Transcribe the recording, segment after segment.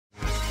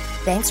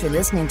Thanks for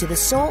listening to the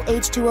Soul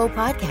H2O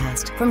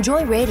podcast from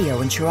Joy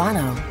Radio in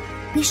Toronto.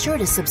 Be sure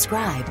to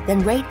subscribe, then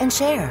rate and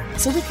share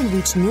so we can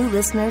reach new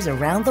listeners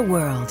around the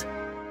world.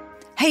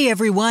 Hey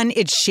everyone,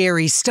 it's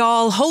Sherry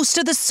Stahl, host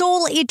of the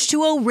Soul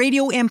H2O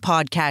radio and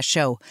podcast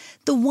show,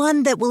 the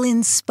one that will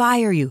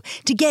inspire you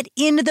to get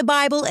into the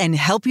Bible and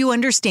help you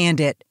understand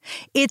it.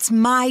 It's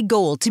my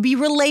goal to be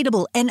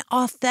relatable and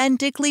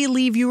authentically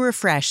leave you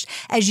refreshed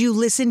as you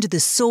listen to the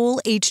Soul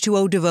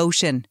H2O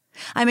devotion.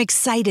 I'm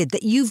excited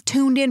that you've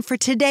tuned in for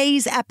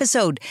today's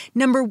episode,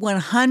 number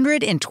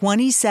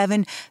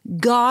 127,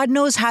 God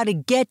Knows How to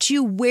Get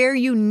You Where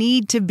You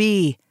Need to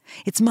Be.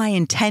 It's my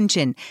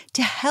intention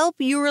to help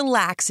you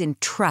relax and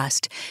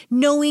trust,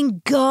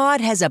 knowing God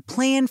has a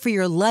plan for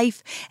your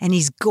life and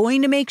He's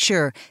going to make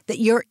sure that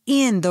you're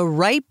in the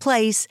right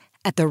place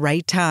at the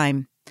right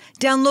time.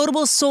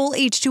 Downloadable Soul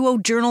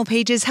H2O journal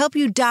pages help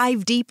you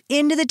dive deep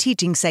into the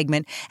teaching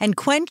segment and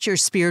quench your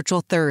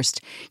spiritual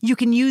thirst. You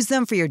can use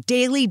them for your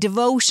daily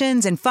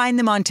devotions and find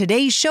them on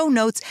today's show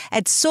notes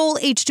at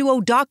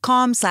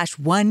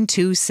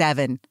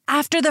soulh2o.com/127.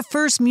 After the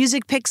first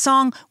music pick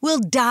song, we'll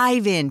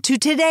dive into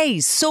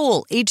today's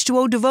Soul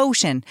H2O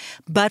devotion.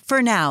 But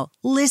for now,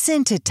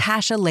 listen to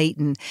Tasha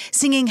Layton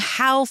singing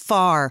How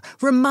Far,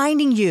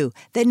 reminding you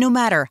that no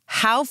matter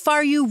how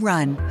far you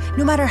run,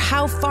 no matter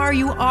how far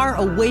you are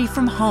away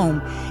from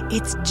home,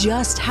 it's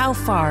just how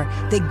far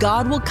that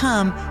God will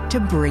come to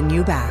bring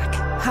you back.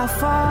 How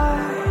far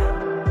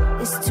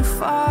is too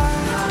far?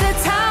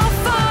 That's how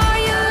far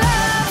your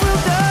love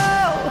will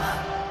go.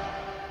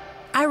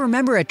 I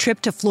remember a trip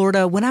to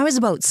Florida when I was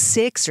about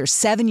 6 or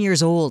 7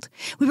 years old.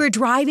 We were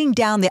driving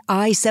down the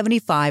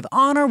I-75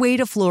 on our way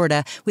to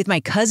Florida with my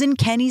cousin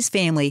Kenny's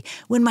family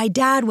when my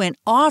dad went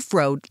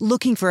off-road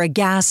looking for a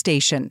gas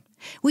station.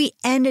 We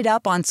ended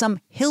up on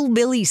some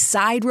hillbilly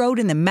side road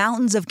in the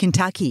mountains of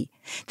Kentucky.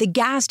 The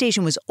gas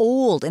station was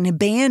old and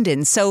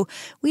abandoned, so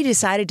we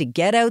decided to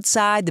get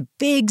outside the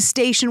big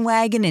station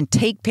wagon and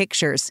take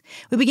pictures.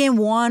 We began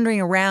wandering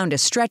around to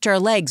stretch our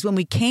legs when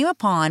we came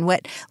upon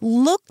what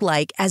looked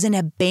like as an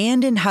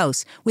abandoned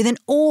house with an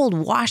old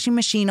washing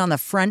machine on the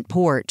front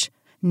porch.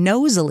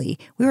 Nosily,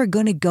 we were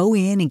going to go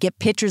in and get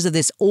pictures of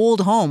this old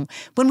home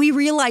when we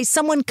realized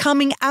someone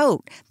coming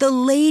out, the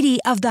lady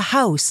of the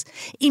house.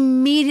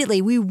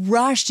 Immediately, we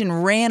rushed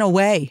and ran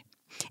away.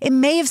 It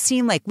may have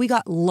seemed like we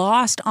got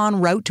lost en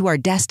route to our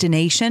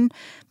destination,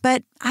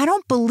 but I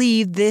don't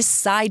believe this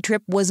side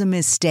trip was a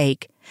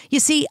mistake. You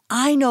see,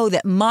 I know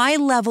that my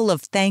level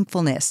of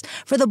thankfulness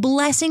for the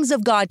blessings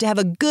of God to have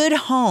a good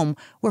home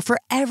were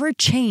forever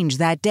changed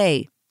that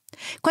day.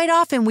 Quite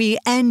often we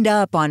end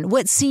up on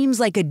what seems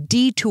like a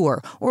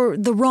detour or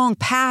the wrong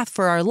path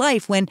for our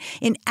life when,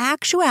 in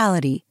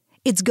actuality,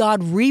 it's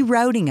God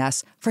rerouting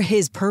us for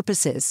His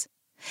purposes.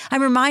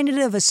 I'm reminded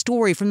of a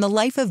story from the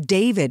life of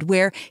David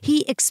where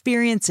he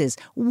experiences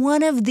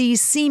one of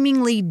these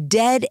seemingly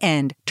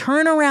dead-end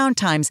turnaround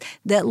times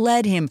that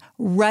led him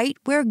right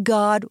where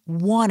God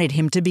wanted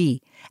him to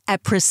be,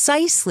 at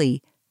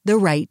precisely the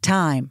right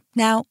time.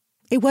 Now,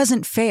 it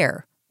wasn't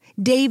fair.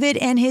 David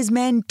and his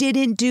men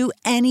didn't do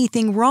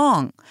anything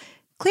wrong.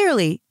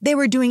 Clearly, they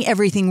were doing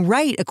everything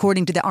right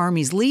according to the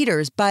army's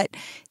leaders, but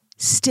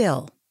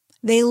still,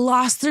 they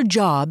lost their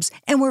jobs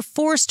and were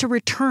forced to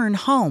return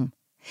home.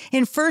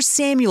 In 1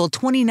 Samuel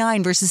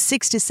 29, verses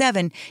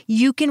 6-7,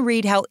 you can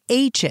read how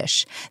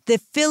Achish, the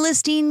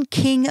Philistine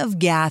king of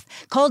Gath,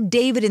 called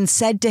David and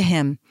said to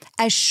him,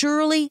 "As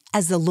surely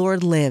as the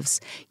Lord lives,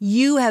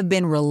 you have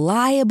been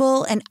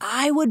reliable, and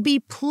I would be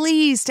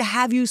pleased to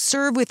have you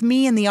serve with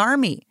me in the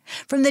army.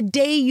 From the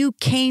day you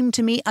came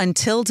to me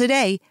until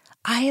today,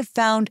 I have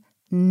found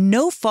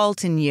no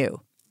fault in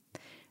you.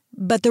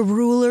 But the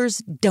rulers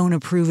don't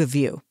approve of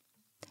you.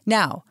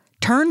 Now,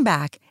 turn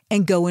back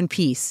and go in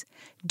peace.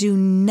 Do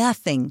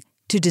nothing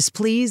to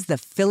displease the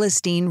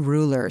Philistine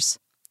rulers."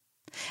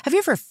 Have you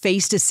ever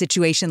faced a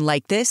situation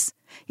like this?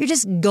 You're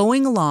just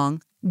going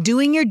along,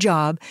 doing your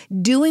job,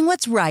 doing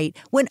what's right,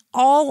 when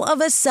all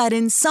of a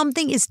sudden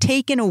something is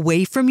taken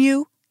away from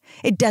you?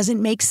 It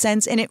doesn't make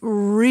sense, and it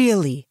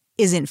really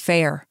isn't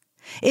fair.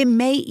 It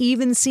may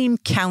even seem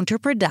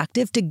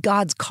counterproductive to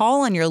God's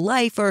call on your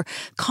life or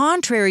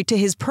contrary to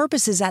His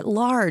purposes at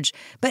large,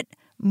 but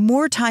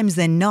more times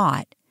than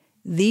not,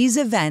 these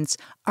events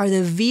are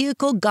the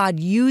vehicle God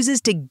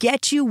uses to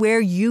get you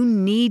where you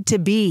need to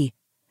be.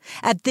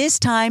 At this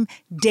time,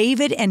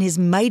 David and his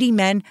mighty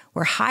men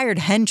were hired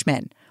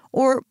henchmen,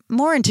 or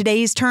more in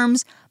today's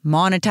terms,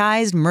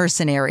 monetized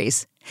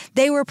mercenaries.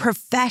 They were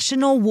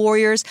professional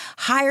warriors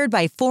hired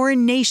by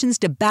foreign nations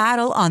to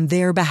battle on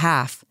their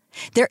behalf.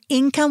 Their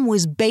income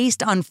was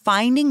based on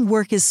finding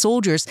work as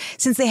soldiers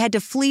since they had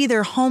to flee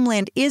their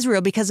homeland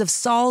Israel because of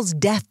Saul's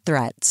death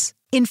threats.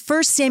 In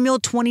 1 Samuel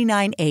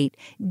 29:8,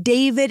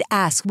 David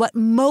asks what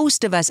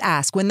most of us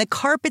ask when the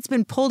carpet's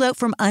been pulled out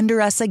from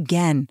under us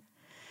again.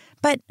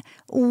 But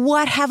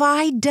what have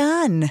I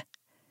done?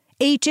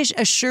 Achish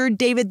assured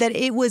David that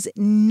it was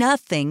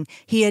nothing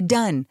he had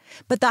done,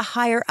 but the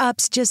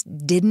higher-ups just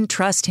didn't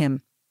trust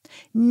him.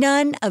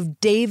 None of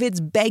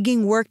David's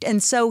begging worked,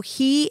 and so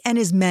he and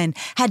his men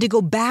had to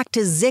go back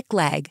to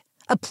Ziklag,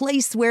 a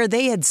place where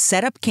they had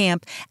set up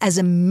camp as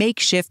a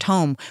makeshift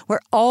home,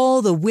 where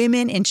all the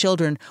women and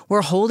children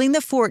were holding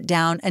the fort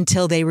down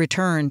until they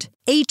returned.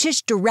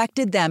 Achish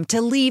directed them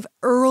to leave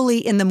early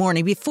in the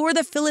morning before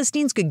the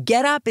Philistines could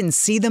get up and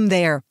see them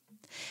there.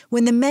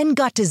 When the men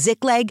got to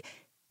Ziklag,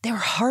 they were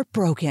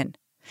heartbroken.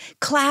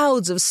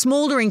 Clouds of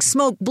smoldering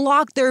smoke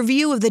blocked their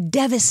view of the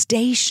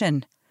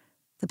devastation.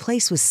 The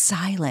place was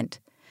silent,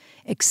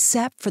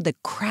 except for the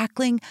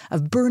crackling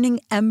of burning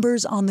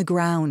embers on the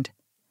ground.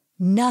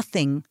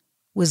 Nothing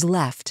was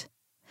left.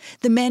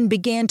 The men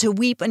began to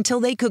weep until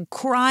they could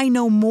cry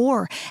no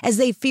more, as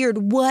they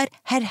feared what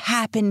had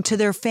happened to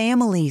their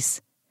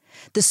families.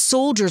 The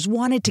soldiers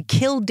wanted to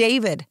kill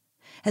David.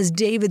 As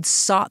David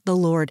sought the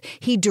Lord,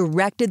 he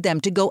directed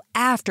them to go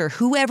after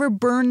whoever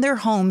burned their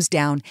homes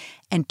down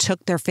and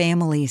took their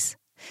families.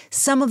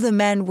 Some of the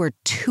men were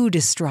too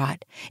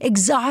distraught,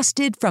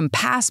 exhausted from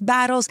past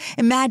battles,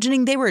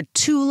 imagining they were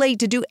too late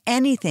to do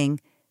anything.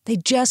 They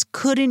just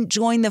couldn't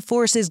join the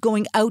forces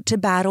going out to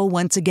battle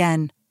once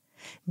again.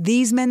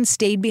 These men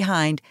stayed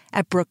behind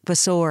at Brook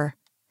Besor.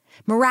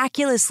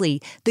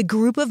 Miraculously, the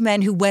group of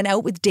men who went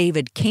out with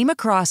David came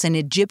across an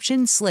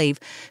Egyptian slave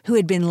who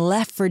had been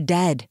left for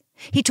dead.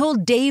 He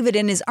told David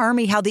and his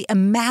army how the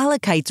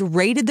Amalekites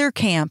raided their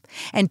camp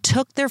and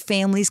took their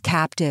families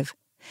captive.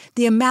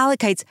 The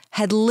Amalekites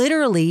had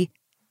literally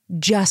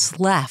just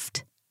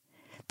left.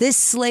 This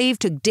slave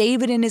took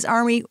David and his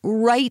army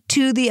right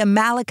to the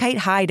Amalekite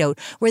hideout,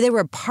 where they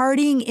were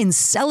partying in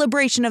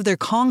celebration of their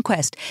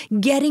conquest,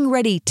 getting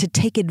ready to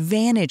take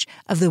advantage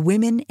of the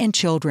women and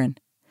children.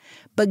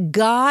 But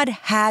God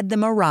had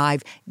them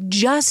arrive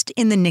just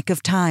in the nick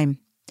of time.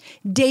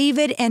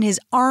 David and his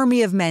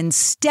army of men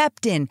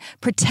stepped in,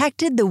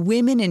 protected the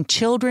women and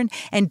children,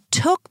 and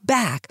took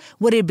back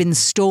what had been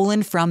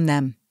stolen from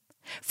them.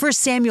 1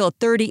 Samuel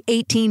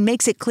 30:18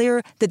 makes it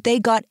clear that they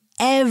got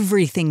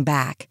everything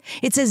back.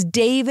 It says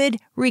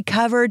David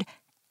recovered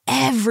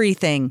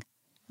everything.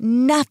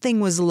 Nothing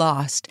was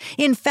lost.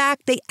 In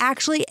fact, they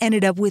actually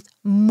ended up with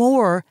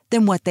more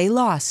than what they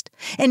lost.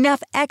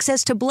 Enough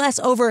excess to bless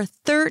over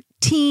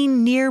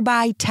 13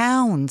 nearby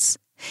towns.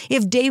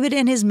 If David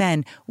and his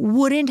men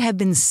wouldn't have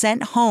been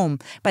sent home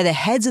by the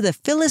heads of the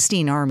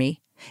Philistine army,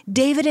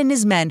 David and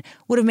his men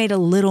would have made a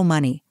little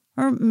money,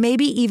 or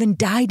maybe even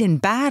died in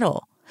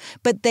battle.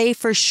 But they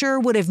for sure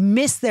would have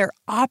missed their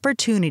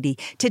opportunity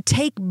to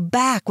take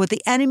back what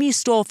the enemy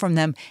stole from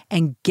them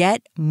and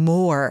get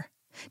more.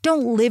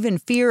 Don't live in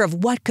fear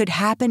of what could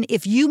happen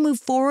if you move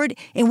forward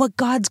in what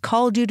God's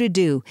called you to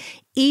do,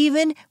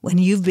 even when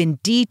you've been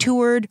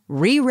detoured,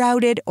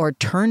 rerouted, or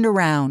turned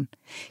around.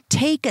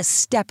 Take a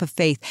step of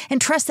faith and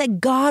trust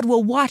that God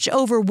will watch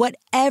over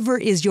whatever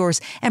is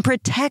yours and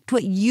protect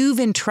what you've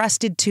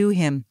entrusted to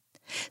Him.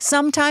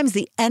 Sometimes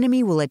the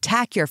enemy will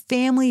attack your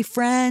family,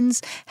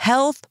 friends,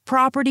 health,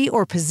 property,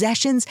 or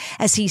possessions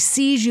as he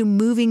sees you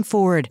moving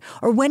forward,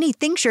 or when he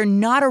thinks you're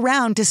not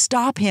around to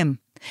stop him.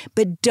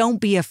 But don't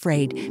be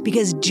afraid,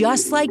 because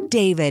just like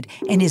David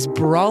and his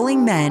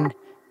brawling men,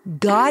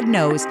 God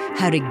knows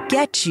how to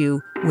get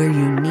you where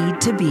you need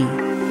to be.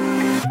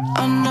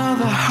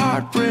 Another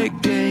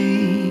heartbreak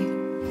day.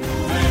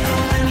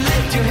 And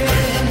lift your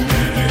head.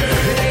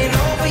 It ain't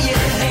over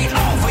yet, ain't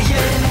over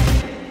yet.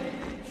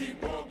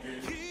 Keep walking,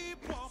 keep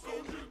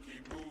walking,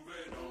 keep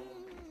moving on.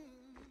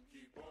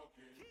 Keep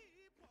walking,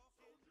 keep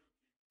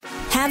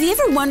walking. Have you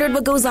ever wondered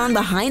what goes on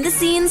behind the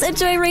scenes at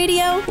Joy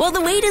Radio? Well,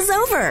 the wait is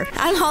over.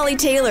 I'm Holly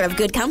Taylor of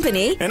Good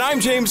Company. And I'm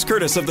James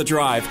Curtis of The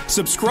Drive.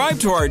 Subscribe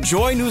to our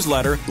Joy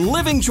newsletter,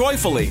 Living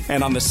Joyfully.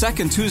 And on the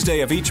second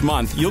Tuesday of each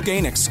month, you'll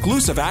gain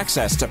exclusive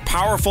access to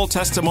powerful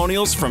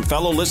testimonials from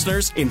fellow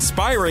listeners,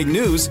 inspiring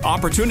news,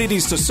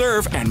 opportunities to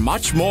serve, and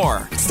much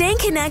more. Staying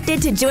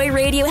connected to Joy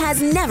Radio has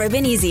never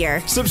been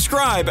easier.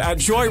 Subscribe at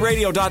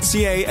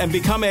joyradio.ca and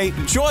become a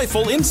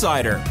joyful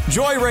insider.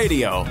 Joy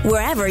Radio.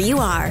 Wherever you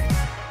are.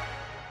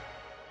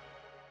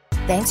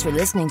 Thanks for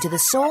listening to the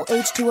Soul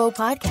H2O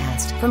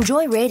podcast from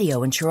Joy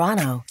Radio in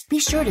Toronto. Be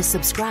sure to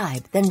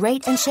subscribe, then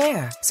rate and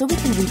share so we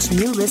can reach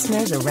new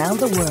listeners around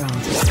the world.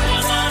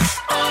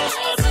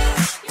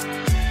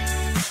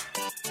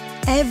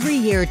 Every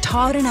year,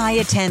 Todd and I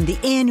attend the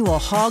annual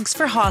Hogs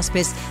for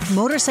Hospice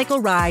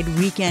motorcycle ride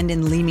weekend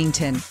in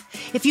Leamington.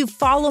 If you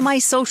follow my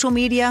social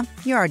media,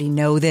 you already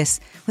know this.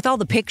 With all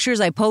the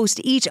pictures I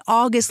post each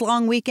August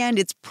long weekend,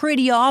 it's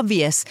pretty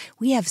obvious.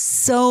 We have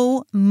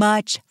so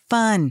much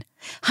fun.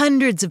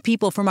 Hundreds of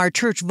people from our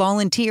church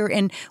volunteer,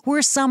 and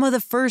we're some of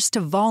the first to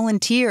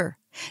volunteer.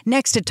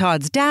 Next to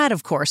Todd's dad,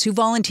 of course, who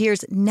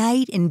volunteers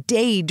night and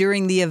day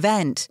during the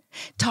event.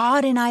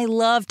 Todd and I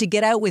love to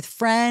get out with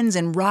friends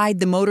and ride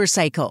the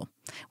motorcycle.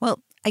 Well,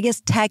 I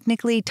guess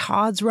technically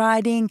Todd's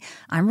riding,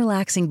 I'm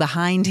relaxing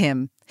behind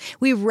him.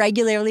 We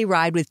regularly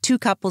ride with two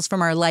couples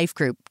from our life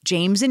group,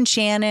 James and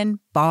Shannon,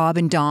 Bob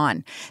and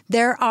Dawn.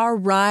 They're our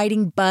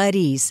riding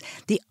buddies.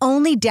 The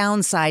only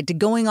downside to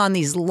going on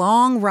these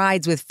long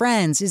rides with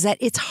friends is that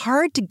it's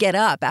hard to get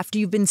up after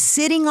you've been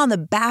sitting on the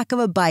back of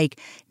a bike,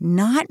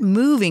 not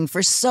moving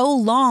for so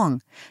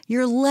long.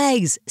 Your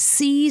legs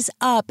seize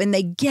up and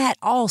they get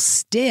all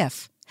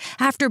stiff.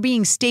 After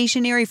being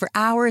stationary for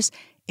hours,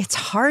 it's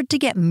hard to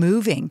get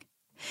moving.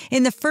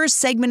 In the first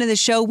segment of the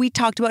show, we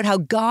talked about how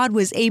God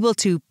was able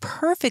to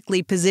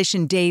perfectly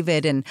position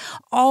David and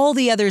all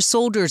the other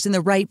soldiers in the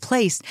right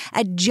place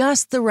at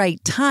just the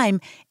right time,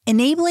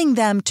 enabling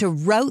them to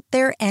rout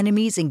their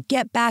enemies and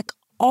get back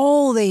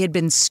all they had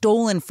been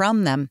stolen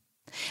from them.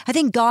 I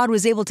think God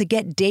was able to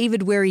get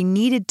David where he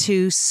needed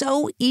to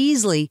so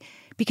easily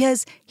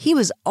because he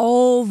was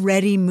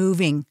already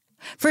moving.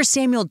 1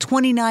 Samuel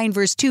 29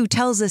 verse 2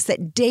 tells us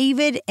that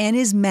David and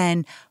his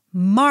men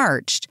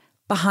marched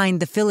behind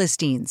the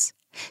Philistines.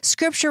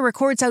 Scripture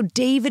records how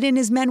David and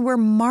his men were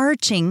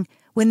marching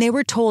when they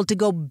were told to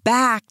go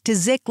back to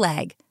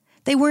Ziklag.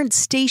 They weren't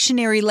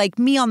stationary like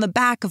me on the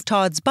back of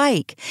Todd's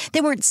bike.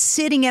 They weren't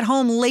sitting at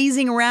home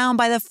lazing around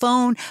by the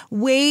phone,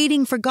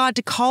 waiting for God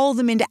to call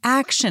them into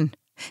action.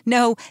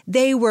 No,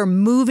 they were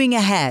moving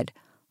ahead,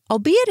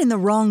 albeit in the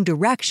wrong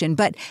direction,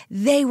 but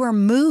they were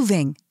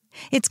moving.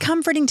 It's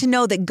comforting to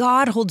know that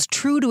God holds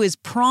true to his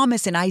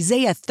promise in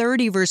Isaiah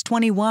 30 verse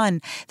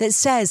 21 that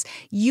says,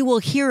 "You will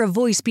hear a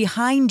voice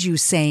behind you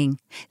saying,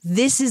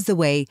 'This is the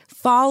way,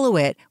 follow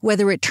it,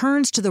 whether it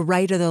turns to the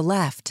right or the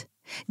left.'"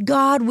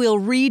 God will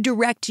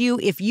redirect you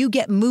if you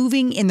get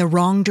moving in the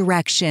wrong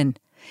direction.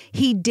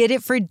 He did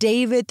it for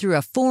David through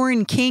a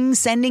foreign king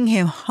sending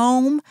him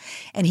home,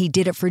 and he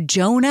did it for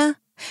Jonah.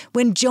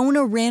 When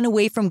Jonah ran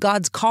away from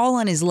God's call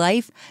on his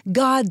life,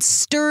 God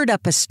stirred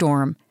up a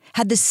storm,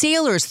 had the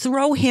sailors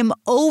throw him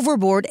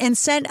overboard, and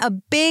sent a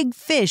big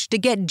fish to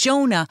get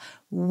Jonah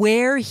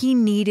where he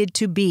needed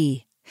to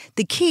be.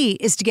 The key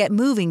is to get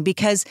moving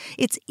because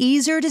it's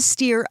easier to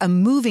steer a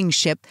moving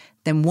ship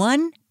than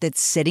one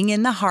that's sitting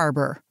in the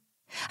harbor.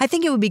 I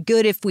think it would be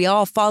good if we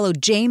all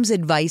followed James'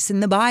 advice in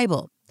the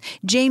Bible.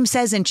 James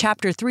says in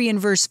chapter 3 and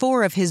verse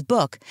 4 of his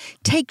book,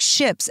 "Take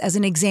ships as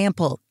an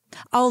example.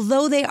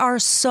 Although they are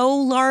so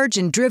large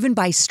and driven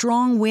by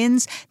strong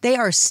winds, they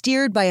are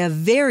steered by a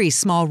very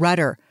small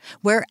rudder,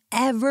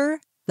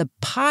 wherever the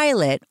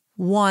pilot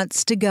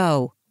wants to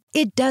go."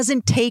 It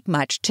doesn't take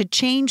much to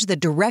change the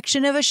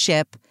direction of a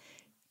ship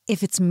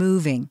if it's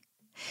moving.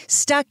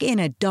 Stuck in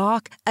a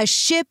dock, a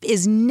ship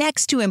is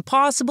next to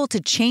impossible to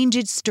change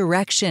its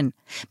direction.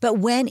 But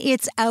when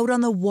it's out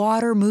on the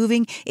water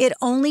moving, it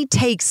only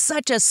takes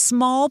such a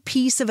small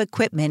piece of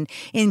equipment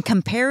in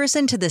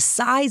comparison to the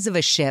size of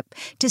a ship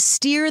to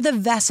steer the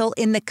vessel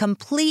in the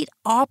complete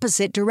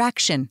opposite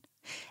direction.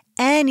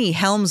 Any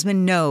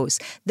helmsman knows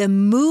the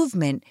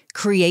movement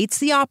creates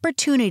the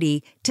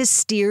opportunity to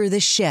steer the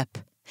ship.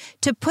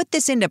 To put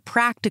this into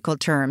practical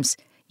terms,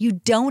 you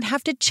don't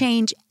have to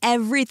change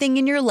everything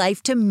in your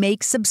life to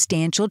make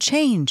substantial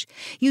change.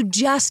 You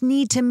just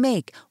need to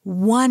make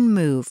one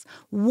move,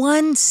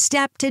 one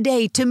step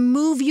today to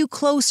move you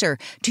closer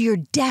to your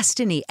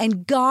destiny,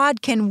 and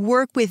God can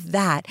work with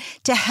that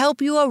to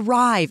help you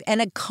arrive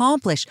and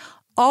accomplish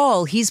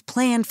all He's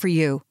planned for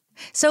you.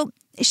 So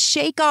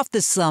shake off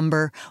the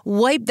slumber,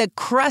 wipe the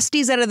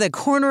crusties out of the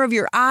corner of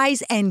your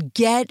eyes, and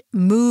get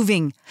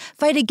moving.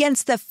 Fight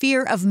against the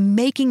fear of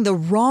making the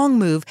wrong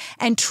move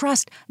and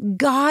trust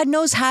God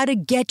knows how to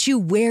get you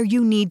where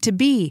you need to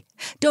be.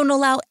 Don't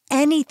allow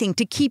anything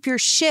to keep your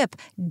ship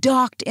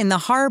docked in the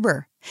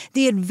harbor.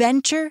 The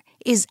adventure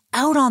is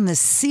out on the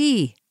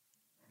sea.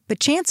 But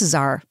chances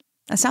are,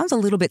 that sounds a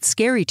little bit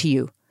scary to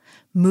you.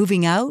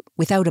 Moving out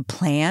without a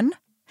plan?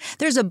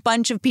 There's a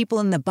bunch of people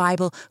in the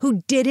Bible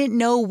who didn't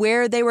know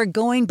where they were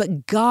going,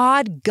 but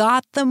God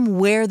got them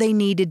where they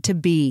needed to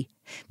be.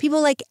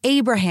 People like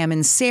Abraham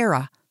and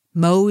Sarah,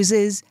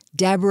 Moses,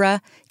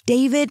 Deborah,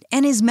 David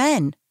and his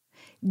men.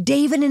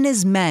 David and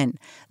his men,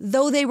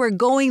 though they were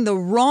going the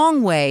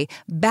wrong way,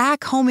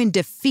 back home in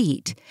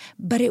defeat,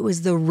 but it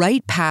was the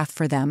right path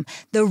for them,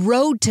 the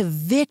road to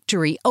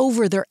victory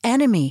over their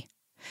enemy.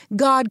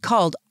 God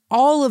called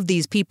all of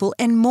these people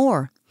and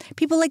more.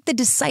 People like the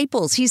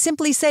disciples, He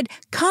simply said,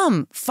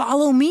 "Come,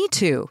 follow me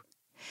too."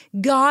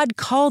 God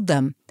called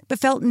them, but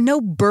felt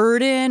no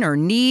burden or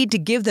need to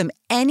give them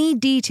any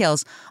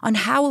details on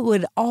how it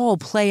would all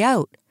play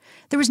out.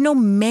 There was no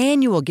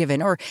manual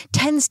given or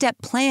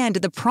 10-step plan to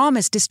the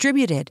promise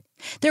distributed.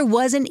 There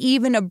wasn't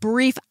even a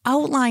brief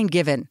outline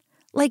given.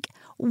 Like,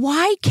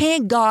 why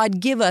can't God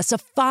give us a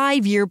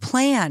 5-year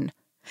plan?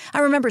 I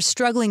remember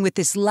struggling with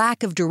this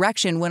lack of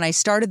direction when I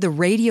started the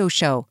radio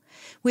show.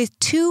 With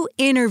 2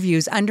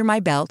 interviews under my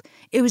belt,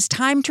 it was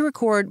time to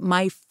record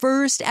my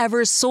first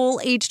ever Soul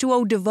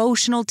H2O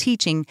devotional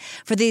teaching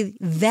for the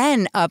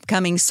then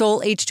upcoming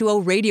Soul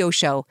H2O radio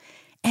show.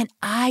 And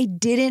I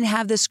didn't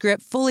have the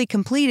script fully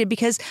completed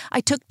because I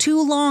took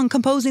too long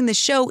composing the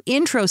show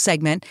intro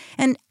segment,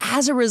 and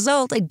as a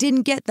result, I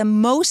didn't get the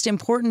most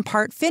important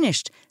part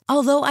finished.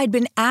 Although I'd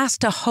been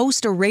asked to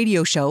host a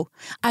radio show,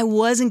 I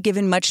wasn't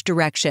given much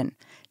direction.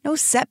 No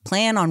set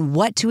plan on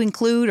what to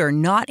include or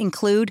not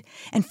include,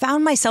 and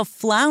found myself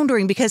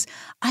floundering because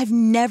I've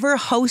never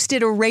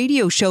hosted a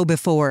radio show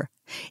before.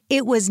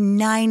 It was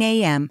 9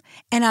 a.m.,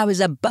 and I was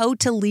about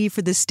to leave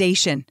for the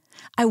station.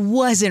 I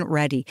wasn't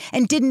ready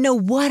and didn't know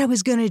what I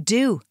was going to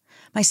do.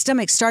 My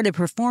stomach started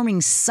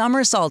performing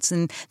somersaults,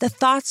 and the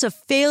thoughts of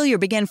failure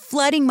began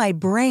flooding my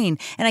brain,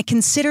 and I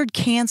considered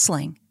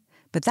canceling.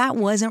 But that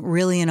wasn't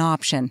really an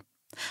option.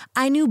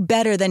 I knew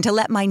better than to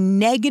let my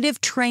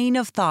negative train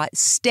of thought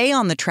stay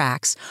on the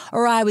tracks,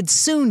 or I would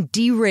soon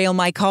derail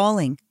my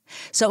calling.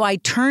 So I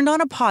turned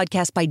on a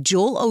podcast by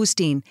Joel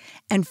Osteen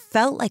and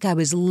felt like I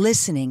was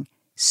listening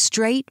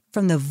straight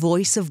from the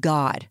voice of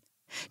God.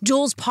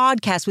 Joel's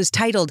podcast was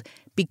titled,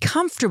 Be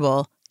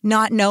Comfortable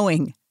Not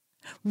Knowing.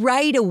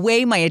 Right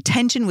away, my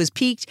attention was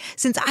piqued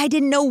since I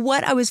didn't know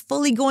what I was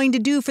fully going to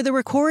do for the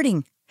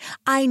recording.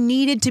 I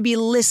needed to be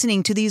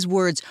listening to these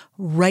words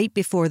right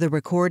before the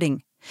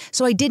recording.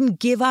 So I didn't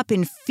give up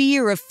in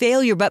fear of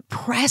failure, but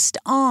pressed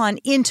on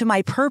into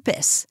my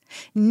purpose.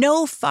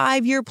 No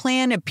 5-year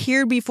plan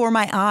appeared before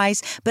my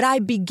eyes, but I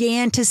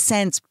began to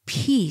sense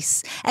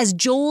peace as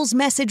Joel's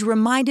message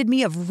reminded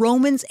me of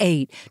Romans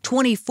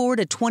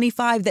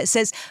 8:24-25 that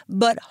says,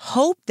 "But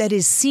hope that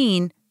is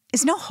seen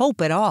is no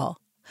hope at all.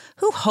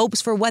 Who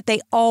hopes for what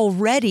they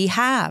already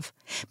have?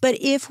 But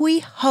if we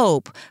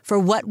hope for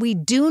what we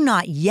do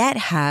not yet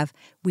have,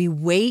 we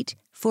wait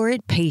for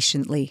it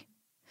patiently."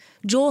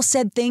 Joel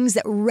said things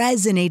that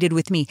resonated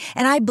with me,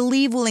 and I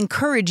believe will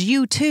encourage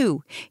you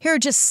too. Here are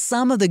just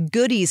some of the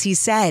goodies he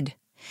said.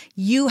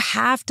 You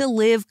have to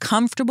live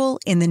comfortable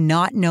in the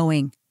not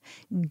knowing.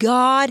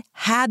 God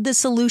had the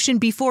solution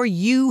before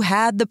you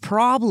had the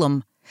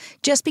problem.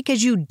 Just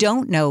because you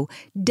don't know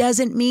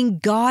doesn't mean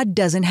God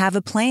doesn't have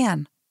a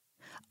plan.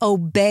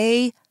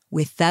 Obey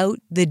without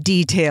the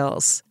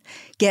details.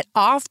 Get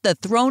off the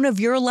throne of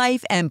your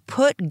life and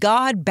put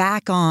God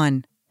back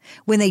on.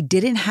 When they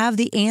didn't have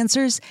the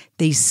answers,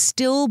 they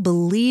still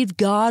believed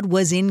God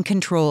was in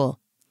control.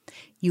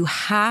 You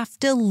have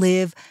to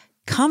live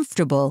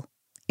comfortable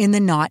in the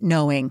not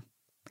knowing.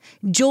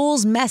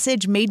 Joel's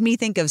message made me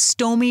think of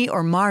Stormy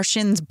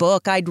Omartian's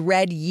book I'd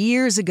read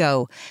years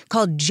ago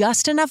called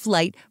Just Enough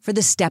Light for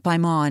the Step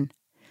I'm On.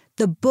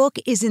 The book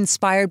is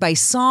inspired by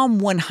Psalm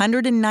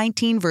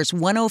 119, verse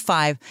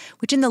 105,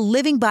 which in the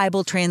Living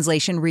Bible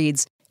translation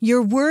reads,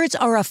 "Your words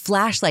are a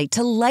flashlight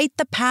to light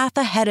the path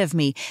ahead of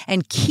me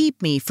and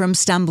keep me from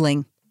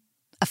stumbling."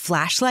 A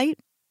flashlight?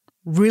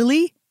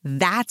 Really?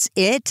 That's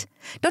it?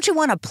 Don't you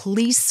want a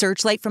police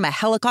searchlight from a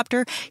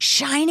helicopter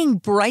shining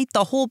bright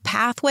the whole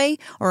pathway?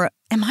 Or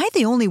am I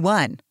the only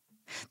one?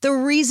 The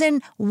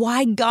reason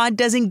why God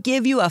doesn't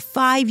give you a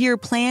 5-year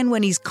plan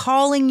when He's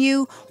calling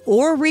you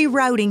or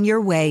rerouting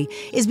your way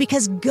is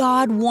because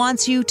God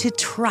wants you to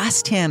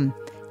trust Him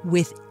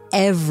with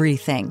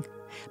everything.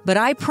 But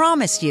I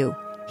promise you,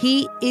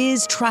 He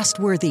is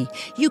trustworthy.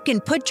 You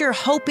can put your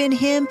hope in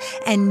Him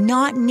and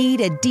not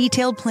need a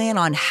detailed plan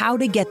on how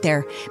to get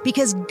there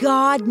because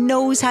God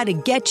knows how to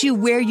get you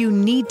where you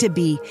need to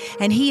be,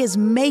 and He is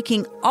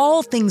making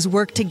all things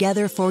work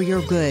together for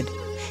your good.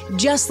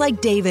 Just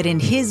like David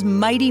and his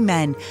mighty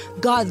men,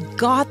 God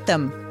got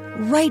them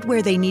right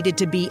where they needed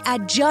to be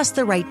at just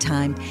the right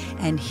time,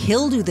 and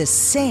He'll do the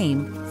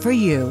same for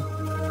you.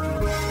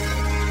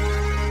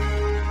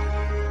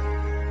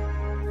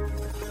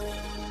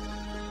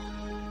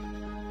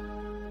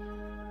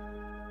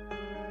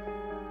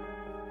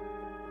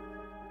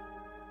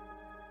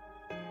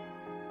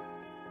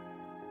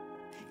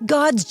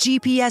 God's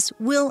GPS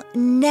will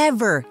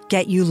never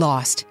get you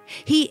lost.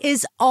 He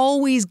is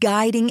always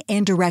guiding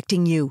and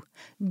directing you.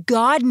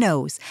 God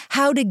knows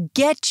how to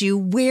get you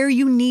where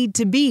you need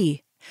to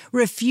be.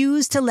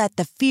 Refuse to let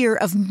the fear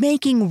of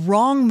making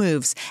wrong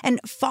moves and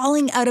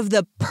falling out of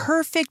the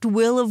perfect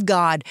will of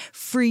God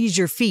freeze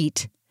your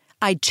feet.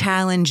 I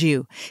challenge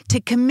you to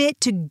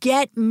commit to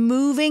get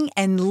moving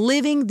and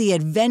living the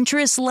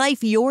adventurous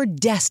life you're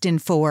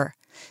destined for.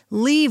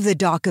 Leave the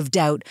dock of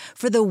doubt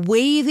for the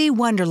wavy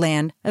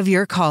wonderland of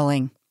your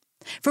calling.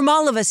 From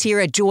all of us here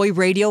at Joy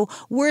Radio,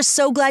 we're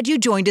so glad you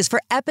joined us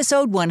for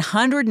episode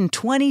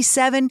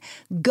 127,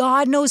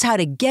 God Knows How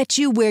to Get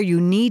You Where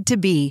You Need to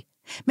Be.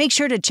 Make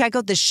sure to check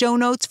out the show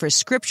notes for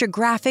scripture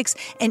graphics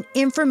and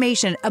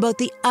information about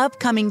the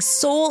upcoming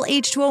Soul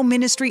H2O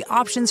ministry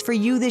options for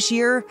you this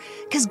year.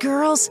 Because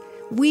girls,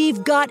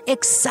 we've got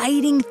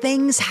exciting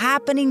things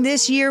happening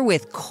this year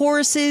with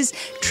courses,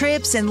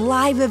 trips, and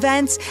live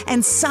events,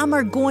 and some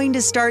are going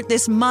to start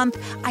this month.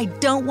 I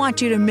don't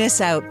want you to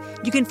miss out.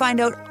 You can find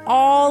out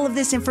all of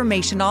this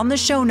information on the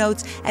show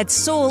notes at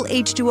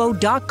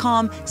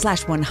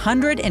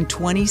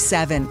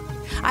soulh2o.com/127.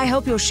 I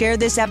hope you'll share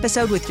this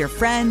episode with your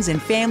friends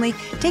and family.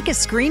 Take a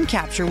screen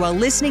capture while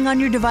listening on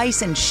your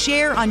device and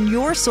share on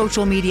your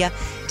social media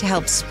to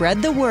help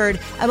spread the word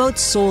about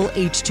Soul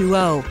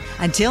H2O.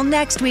 Until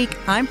next week,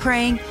 I'm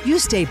praying you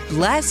stay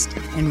blessed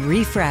and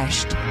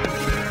refreshed.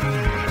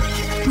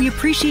 We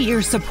appreciate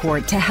your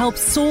support to help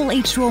Soul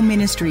H2O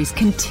Ministries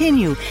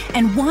continue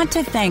and want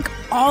to thank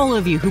all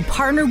of you who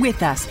partner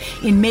with us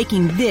in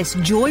making this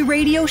Joy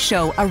Radio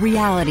show a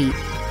reality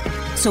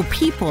so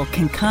people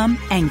can come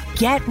and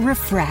get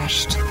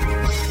refreshed.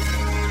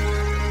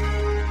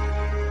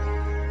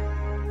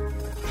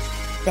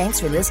 Thanks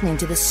for listening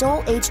to the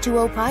Soul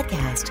H2O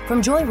podcast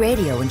from Joy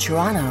Radio in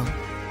Toronto.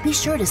 Be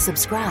sure to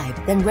subscribe,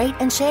 then rate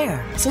and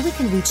share so we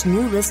can reach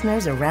new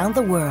listeners around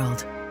the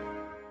world.